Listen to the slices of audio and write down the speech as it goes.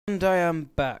And I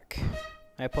am back.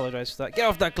 I apologise for that. Get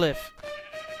off that cliff!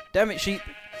 Damn it, sheep!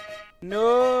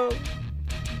 No!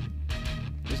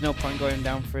 There's no point going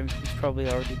down for him. He's probably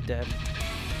already dead.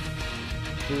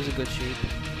 He was a good sheep.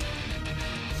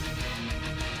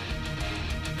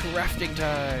 Crafting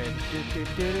time!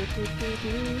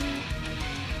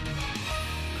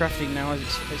 Crafting now has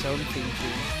its own theme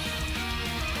tune.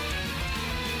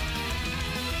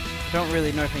 I don't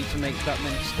really know if I need to make that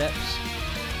many steps.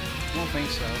 I don't think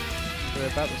so. We're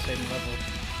about the same level.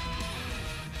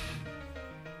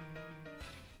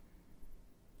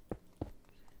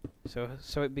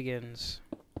 So it begins.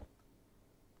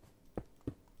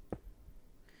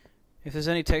 If there's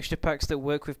any texture packs that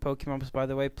work with PokeMobs, by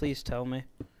the way, please tell me.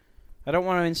 I don't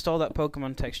want to install that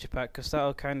Pokemon texture pack because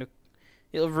that'll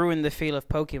it'll ruin the feel of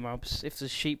PokeMobs if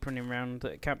there's sheep running around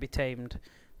that can't be tamed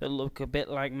that look a bit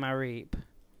like Mareep.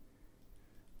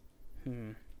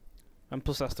 And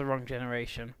plus that's the wrong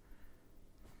generation.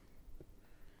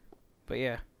 But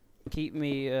yeah, keep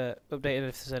me updated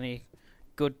if there's any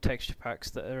good texture packs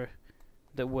that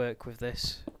work with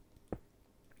this.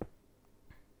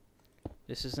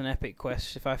 This is an epic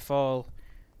quest. If I fall,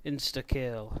 insta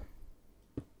kill.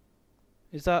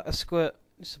 Is that a squirt?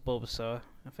 It's a Bulbasaur,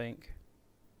 I think.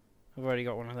 I've already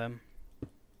got one of them.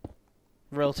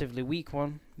 Relatively weak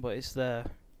one, but it's there.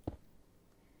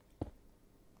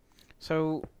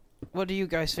 So, what do you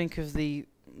guys think of the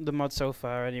mod so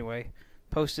far anyway?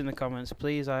 Post in the comments,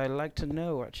 please. I'd like to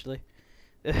know, actually.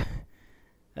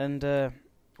 And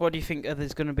what do you think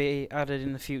is going to be added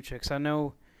in the future? Because I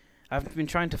know I've been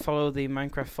trying to follow the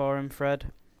Minecraft forum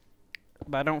thread,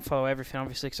 but I don't follow everything,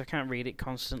 obviously, because I can't read it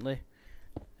constantly.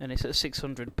 And it's at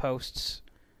 600 posts.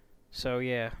 So,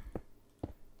 yeah.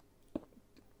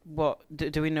 What?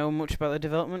 Do we know much about the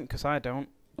development? Because I don't.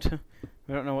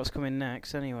 We don't know what's coming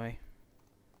next, anyway.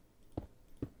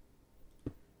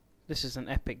 This is an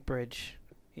epic bridge.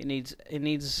 It needs.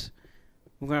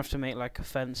 We're gonna have to make like a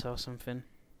fence or something,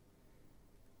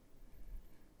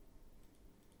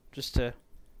 just to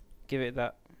give it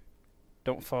that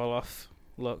don't fall off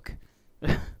look.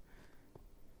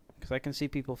 Because I can see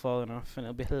people falling off, and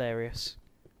it'll be hilarious.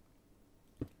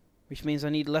 Which means I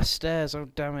need less stairs. Oh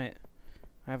damn it!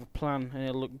 I have a plan, and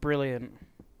it'll look brilliant.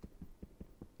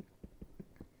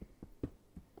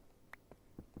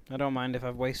 I don't mind if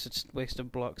I've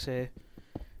wasted blocks here.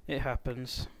 It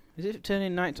happens. Is it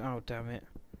turning night? Oh damn it!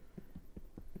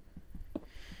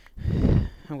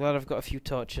 I'm glad I've got a few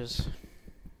torches.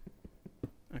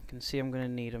 I can see I'm gonna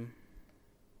need them.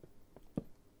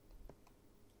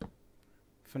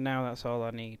 For now, that's all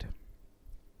I need.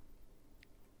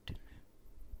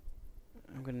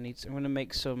 I'm gonna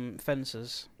make some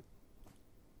fences.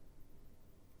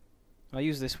 I'll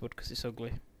use this wood because it's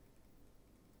ugly.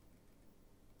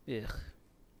 Ugh.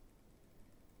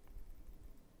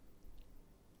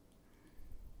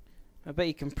 I bet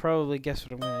you can probably guess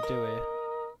what I'm going to do here.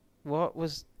 What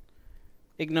was...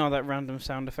 Ignore that random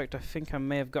sound effect. I think I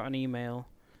may have got an email.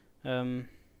 Yeah,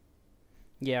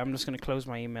 I'm just going to close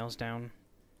my emails down.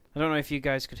 I don't know if you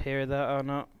guys could hear that or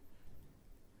not.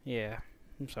 Yeah,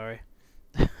 I'm sorry.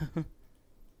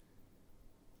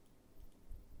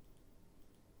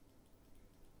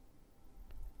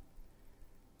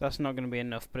 That's not going to be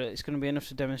enough, but it's going to be enough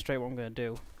to demonstrate what I'm going to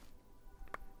do.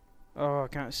 Oh, I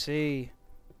can't see.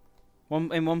 In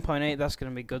 1.8, that's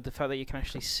going to be good. The fact that you can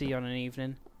actually see on an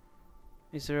evening.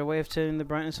 Is there a way of turning the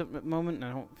brightness up at the moment?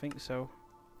 I don't think so.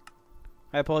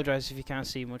 I apologise if you can't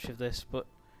see much of this, but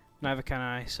neither can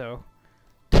I, so...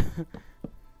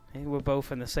 We're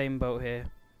both in the same boat here.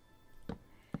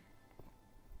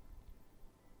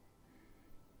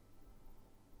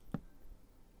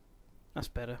 That's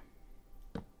better.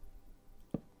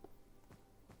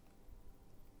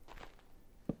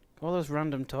 All those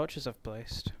random torches I've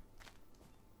placed.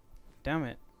 Damn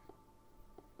it.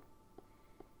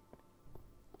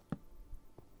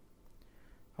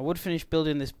 I would finish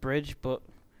building this bridge, but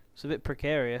it's a bit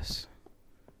precarious.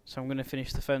 So I'm going to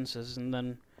finish the fences, and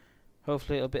then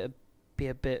hopefully it'll be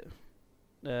a bit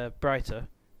brighter,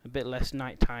 a bit less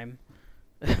nighttime.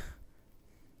 I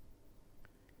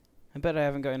bet I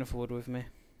haven't got enough wood with me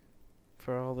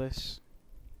for all this.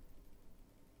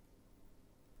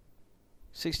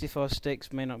 64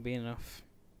 sticks may not be enough.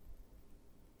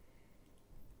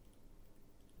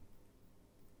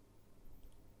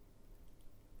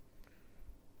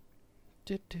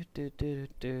 Do, do, do, do,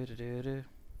 do, do, do, do.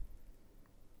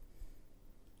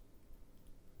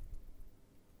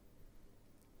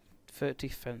 30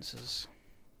 fences.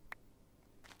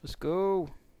 Let's go.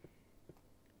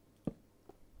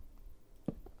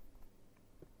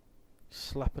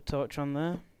 Slap a torch on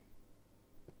there.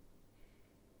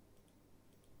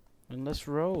 And let's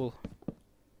roll.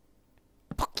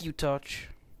 Fuck you, torch.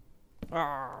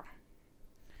 Ah.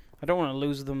 I don't want to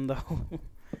lose them though.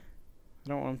 I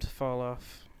don't want them to fall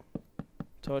off.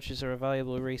 Torches are a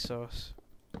valuable resource.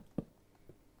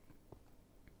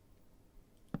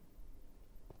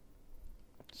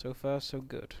 So far, so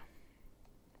good.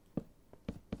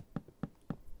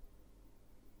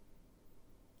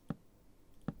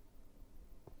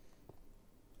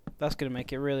 That's going to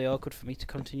make it really awkward for me to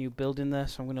continue building there,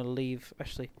 so I'm going to leave.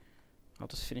 Actually, I'll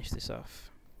just finish this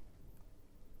off.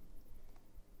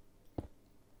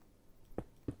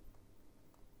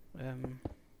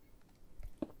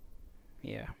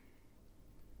 Yeah.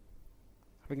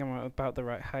 I think I'm about the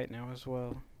right height now as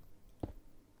well.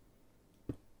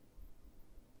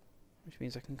 Which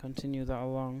means I can continue that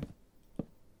along.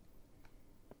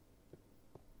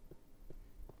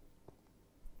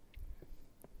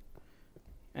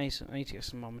 I need to get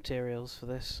some more materials for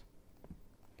this.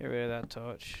 Get rid of that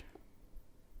torch.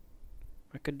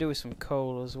 I could do with some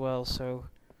coal as well, so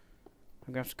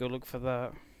I'm going to have to go look for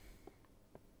that.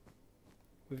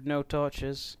 With no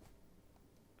torches,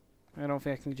 I don't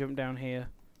think I can jump down here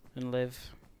and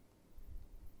live.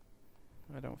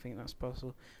 I don't think that's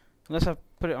possible. Unless I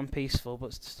put it on peaceful, but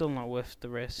it's still not worth the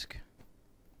risk.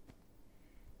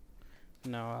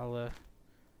 No,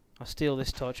 I'll steal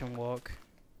this torch and walk.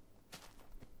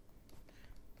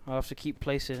 I'll have to keep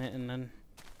placing it and then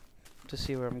to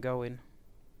see where I'm going.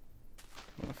 I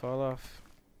don't want to fall off.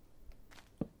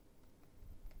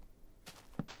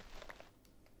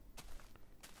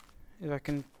 If I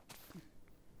can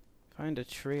find a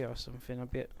tree or something, a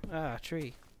bit. Ah,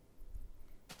 tree.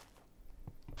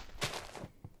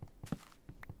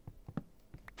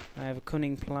 I have a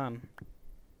cunning plan.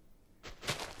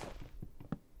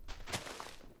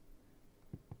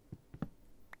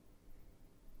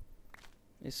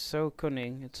 It's so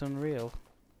cunning, it's unreal.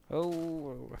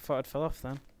 Oh, I thought it fell off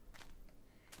then.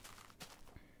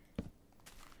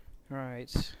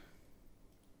 Right.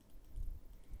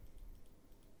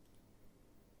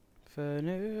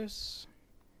 Furnace.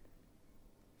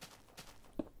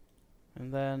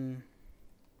 And then...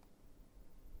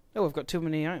 oh, I've got too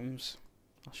many items.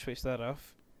 I'll switch that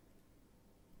off.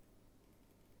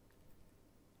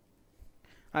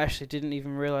 I actually didn't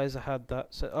even realise I had that.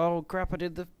 So, oh crap, I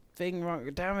did the thing wrong.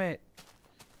 Damn it.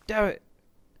 Damn it.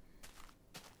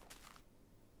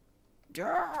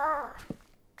 Ah!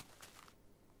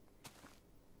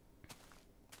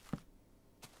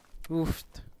 Oof.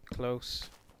 Close.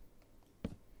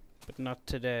 But not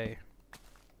today.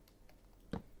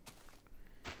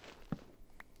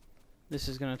 This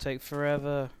is gonna take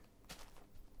forever.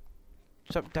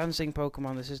 Stop dancing,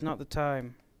 Pokemon. This is not the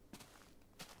time.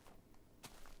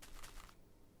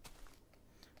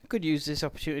 I could use this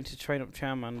opportunity to train up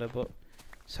Charmander, but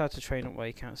it's hard to train up where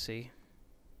you can't see.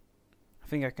 I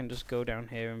think I can just go down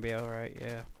here and be alright,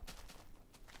 yeah.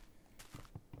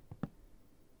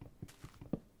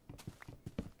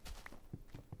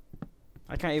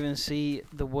 I can't even see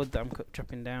the wood that I'm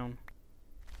chopping down.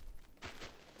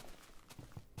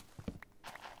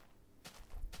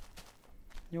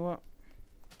 You know what?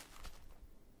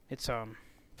 It's on.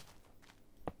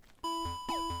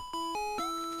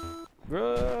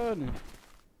 Run!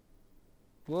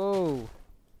 Whoa!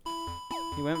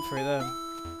 He went for it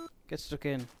then. Get stuck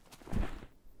in.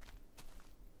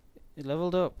 It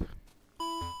leveled up.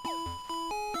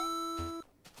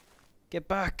 Get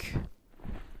back!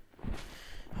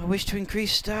 I wish to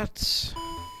increase stats.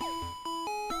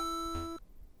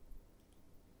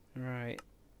 Right.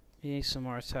 He needs some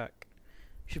more attack.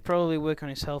 Should probably work on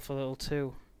his health a little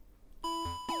too.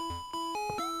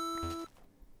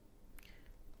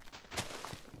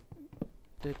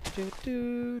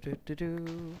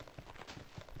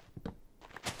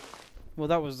 Well,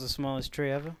 that was the smallest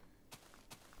tree ever.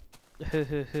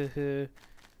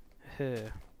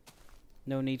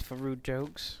 No need for rude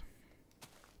jokes.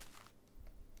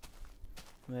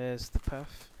 There's the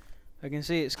path. I can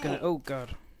see it's gonna. Oh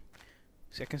god.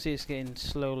 See, I can see it's getting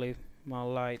slowly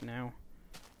more light now.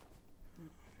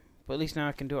 But at least now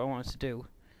I can do what I wanted to do.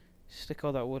 Stick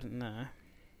all that wood in there.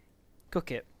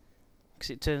 Cook it. Because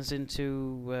it turns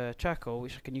into charcoal,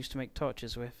 which I can use to make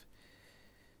torches with.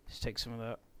 Just take some of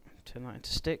that. Turn that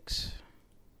into sticks.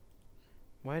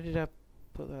 Why did I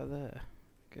put that there?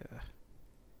 God.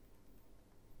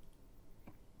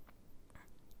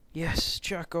 Yes,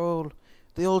 charcoal!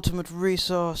 The ultimate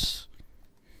resource!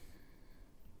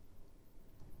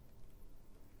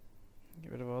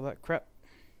 Get rid of all that crap.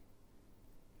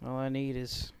 All I need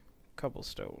is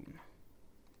cobblestone.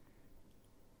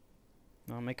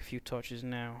 I'll make a few torches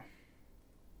now.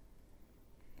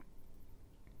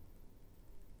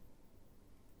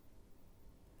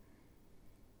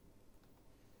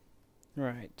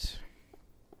 Right.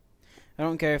 I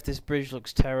don't care if this bridge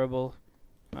looks terrible.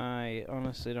 I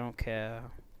honestly don't care.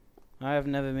 I have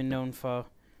never been known for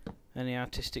any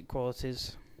artistic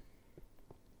qualities.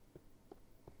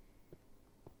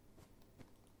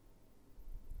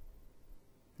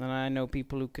 And I know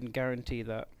people who can guarantee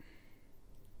that.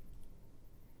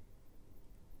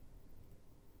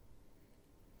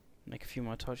 Make a few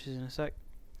more torches in a sec.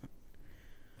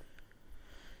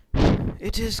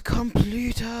 It is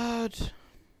completed!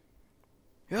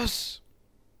 Yes!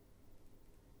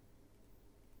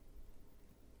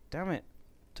 Damn it.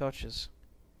 Torches.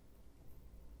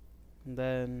 And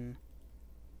then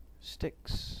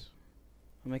sticks.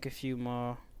 I'll make a few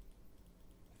more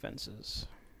fences.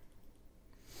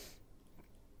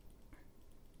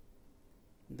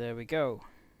 There we go.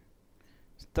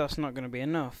 That's not going to be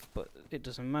enough, but it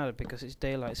doesn't matter because it's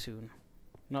daylight soon.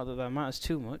 Not that that matters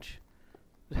too much.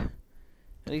 At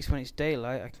least when it's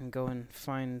daylight I can go and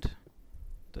find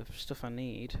the stuff I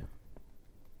need.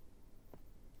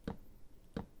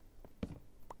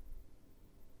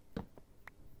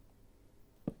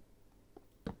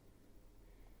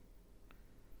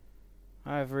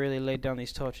 I've really laid down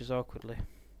these torches awkwardly.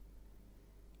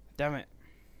 Damn it.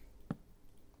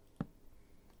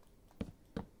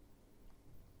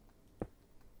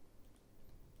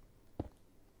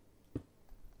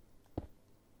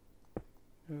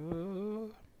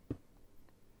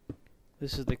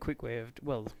 This is the quick way of,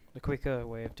 the quicker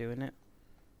way of doing it.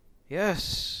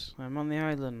 Yes, I'm on the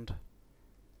island.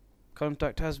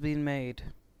 Contact has been made.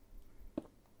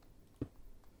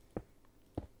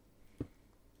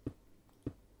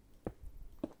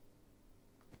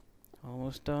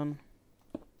 Almost done.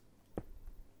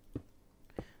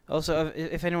 Also,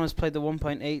 if anyone's played the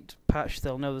 1.8 patch,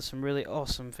 they'll know there's some really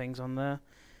awesome things on there.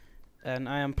 And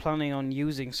I am planning on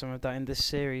using some of that in this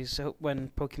series when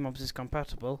PokeMobs is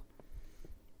compatible.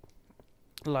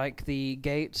 Like the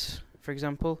gates, for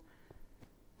example.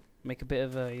 Make a bit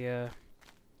of a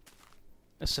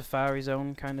safari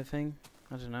zone kind of thing.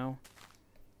 I don't know.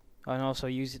 And also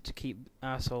use it to keep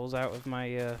assholes out of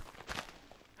my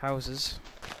houses.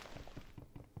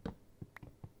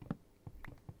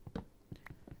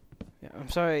 Yeah, I'm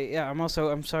sorry. Yeah, I'm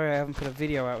sorry I haven't put a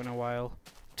video out in a while.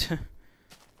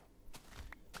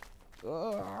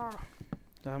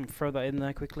 Throw that in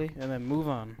there quickly and then move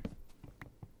on.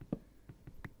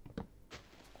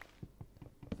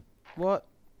 What?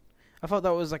 I thought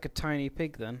that was like a tiny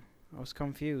pig then. I was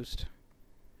confused.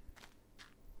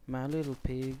 My little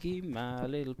piggy, my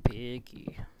little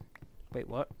piggy. Wait,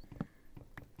 what?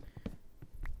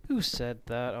 Who said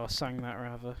that, or sang that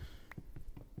rather?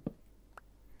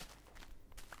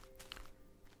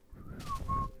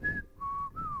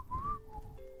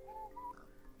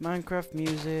 Minecraft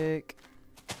music.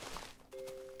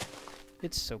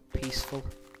 It's so peaceful.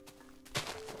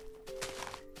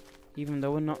 Even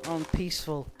though we're not on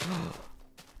peaceful.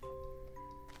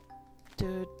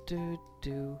 Do do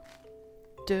do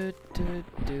do do do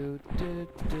do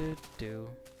do do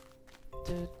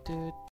do do.